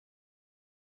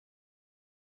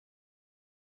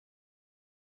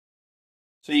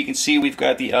So you can see we've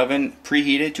got the oven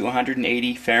preheated to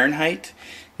 180 Fahrenheit.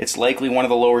 It's likely one of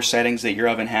the lower settings that your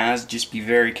oven has. Just be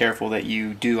very careful that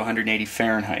you do 180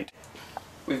 Fahrenheit.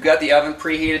 We've got the oven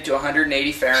preheated to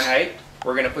 180 Fahrenheit.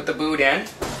 We're going to put the boot in.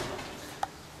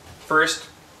 First,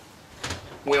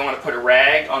 we want to put a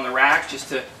rag on the rack just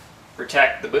to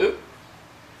protect the boot.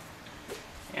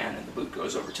 And then the boot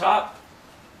goes over top.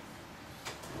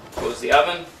 Close the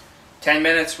oven. 10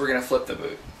 minutes, we're going to flip the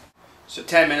boot. So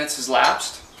 10 minutes has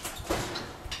lapsed.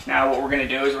 Now what we're going to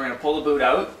do is we're going to pull the boot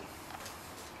out.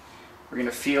 We're going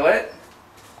to feel it,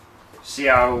 see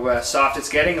how soft it's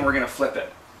getting, and we're going to flip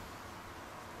it.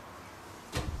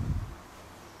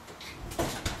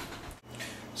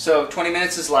 So 20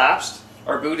 minutes has lapsed.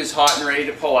 Our boot is hot and ready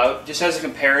to pull out. Just as a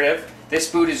comparative, this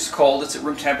boot is cold, it's at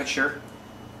room temperature.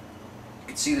 You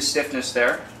can see the stiffness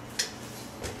there.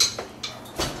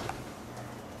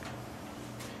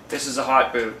 This is a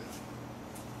hot boot.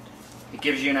 It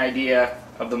gives you an idea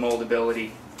of the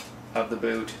moldability of the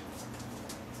boot.